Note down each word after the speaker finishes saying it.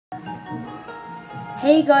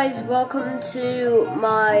Hey guys, welcome to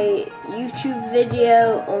my YouTube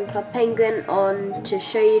video on Club Penguin on to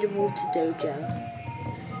show you the water dojo.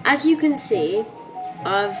 As you can see,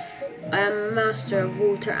 I am a master of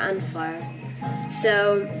water and fire.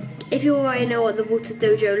 So if you already know what the water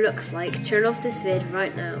dojo looks like, turn off this vid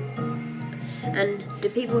right now. And the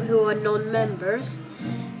people who are non-members,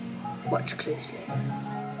 watch closely.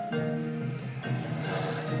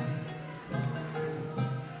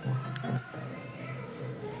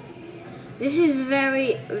 This is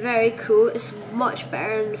very, very cool. It's much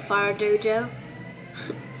better than the fire dojo.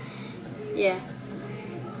 Yeah.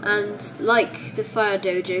 And like the fire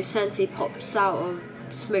dojo, Sensei pops out of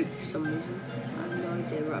smoke for some reason. I have no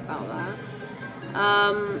idea about that.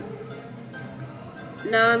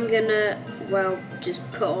 Now I'm gonna,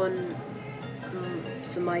 just put on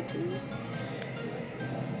some items.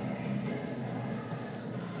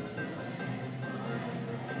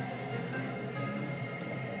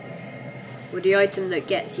 With the item that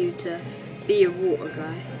gets you to be a water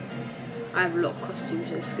guy. I have a lot of costumes,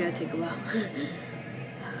 so it's gonna take a while.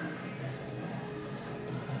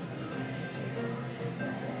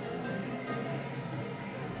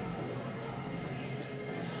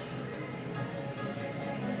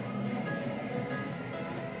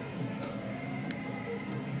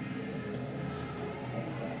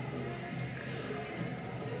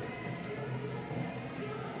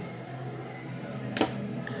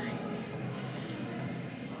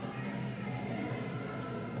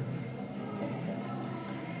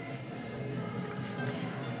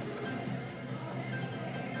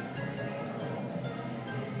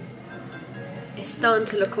 It's starting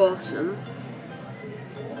to look awesome.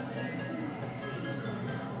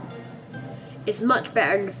 It's much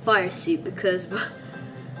better than the fire suit because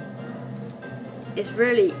it's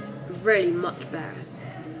really, really much better.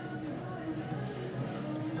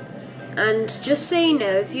 And just so you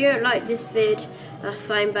know, if you don't like this vid, that's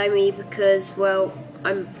fine by me because, well,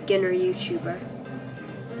 I'm a beginner YouTuber.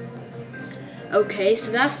 Okay,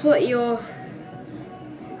 so that's what your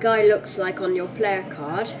guy looks like on your player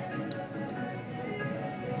card.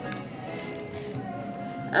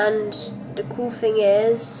 And the cool thing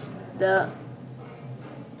is that,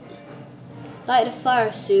 like the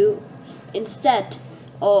fire suit, instead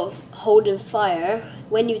of holding fire,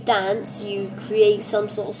 when you dance you create some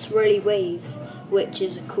sort of swirly waves, which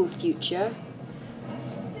is a cool feature.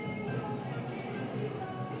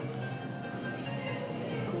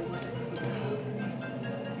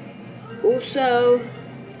 Also,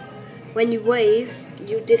 when you wave,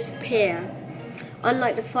 you disappear.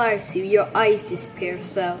 Unlike the fire suit, your eyes disappear,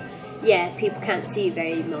 so yeah, people can't see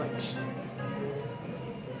very much.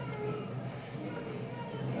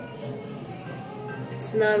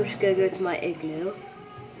 So now I'm just going to go to my igloo.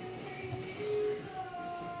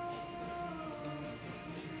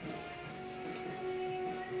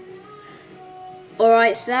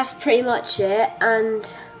 Alright, so that's pretty much it,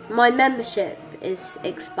 and my membership is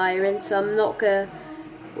expiring, so I'm not going to,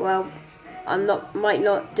 might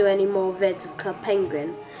not do any more vids of Club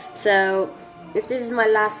Penguin. So if this is my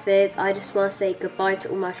last vid, I just want to say goodbye to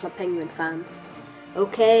all my Club Penguin fans.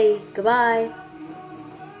 Okay, goodbye.